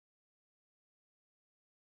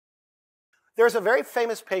There's a very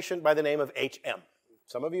famous patient by the name of H.M.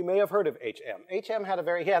 Some of you may have heard of H.M. H.M. had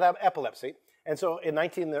epilepsy, and so in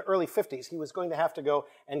the early 50s, he was going to have to go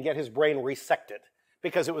and get his brain resected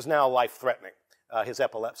because it was now life-threatening, his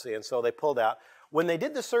epilepsy, and so they pulled out. When they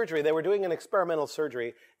did the surgery, they were doing an experimental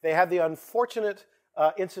surgery. They had the unfortunate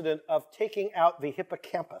incident of taking out the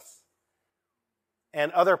hippocampus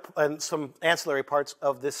and some ancillary parts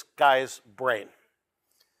of this guy's brain.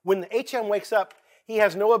 When HM wakes up, he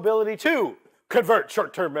has no ability to convert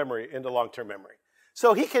short-term memory into long-term memory.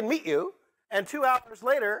 So he can meet you, and 2 hours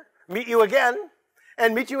later, meet you again,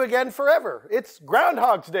 and meet you again forever. It's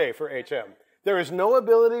Groundhog's Day for HM. There is no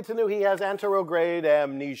ability to know. He has anterograde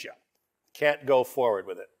amnesia. Can't go forward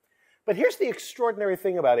with it. But here's the extraordinary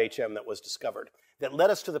thing about HM that was discovered that led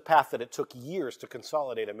us to the path that it took years to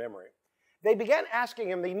consolidate a memory. They began asking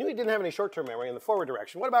him, they knew he didn't have any short-term memory in the forward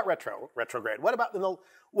direction. What about retrograde? What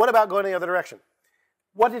about going the other direction?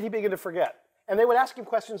 What did he begin to forget? And they would ask him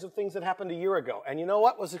questions of things that happened a year ago. And you know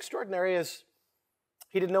what was extraordinary is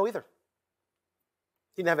he didn't know either.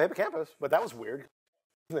 He didn't have a hippocampus, but that was weird.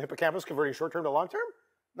 The hippocampus converting short-term to long-term?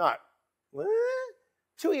 Not.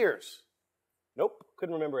 2 years. Nope,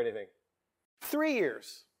 couldn't remember anything. 3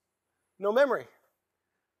 years. No memory.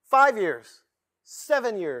 5 years.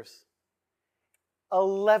 7 years.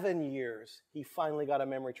 11 years, he finally got a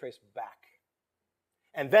memory trace back.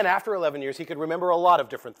 And then after 11 years, he could remember a lot of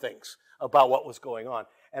different things about what was going on.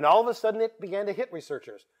 And all of a sudden, it began to hit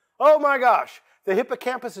researchers. Oh my gosh, the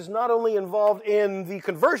hippocampus is not only involved in the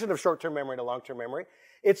conversion of short-term memory to long-term memory,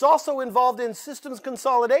 it's also involved in systems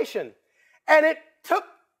consolidation. And it took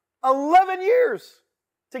 11 years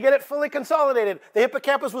to get it fully consolidated. The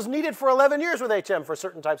hippocampus was needed for 11 years with HM for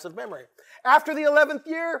certain types of memory. After the 11th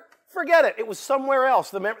year, forget it. It was somewhere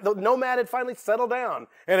else. The nomad had finally settled down,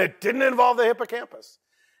 and it didn't involve the hippocampus.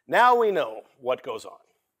 Now we know what goes on.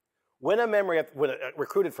 When a memory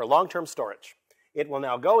recruited for long-term storage, it will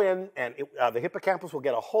now go in, and the hippocampus will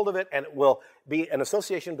get a hold of it, and it will be an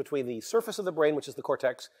association between the surface of the brain, which is the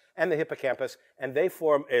cortex, and the hippocampus, and they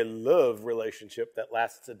form a love relationship that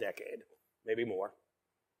lasts a decade, maybe more.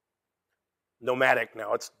 Nomadic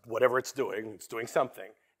now, it's whatever it's doing something.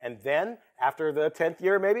 And then, after the 10th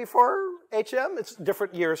year maybe for HM, it's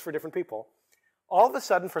different years for different people. All of a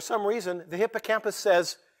sudden, for some reason, the hippocampus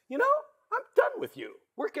says, you know, I'm done with you.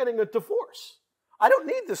 We're getting a divorce. I don't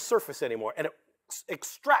need this surface anymore. And it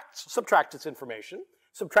subtracts its information,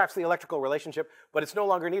 subtracts the electrical relationship, but it's no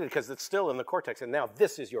longer needed because it's still in the cortex, and now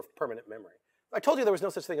this is your permanent memory. I told you there was no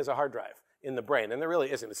such thing as a hard drive in the brain, and there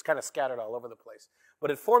really isn't. It's kind of scattered all over the place. But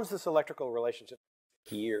it forms this electrical relationship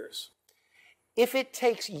years. If it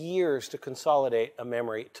takes years to consolidate a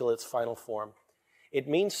memory till its final form, it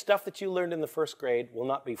means stuff that you learned in the first grade will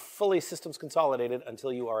not be fully systems consolidated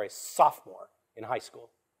until you are a sophomore in high school.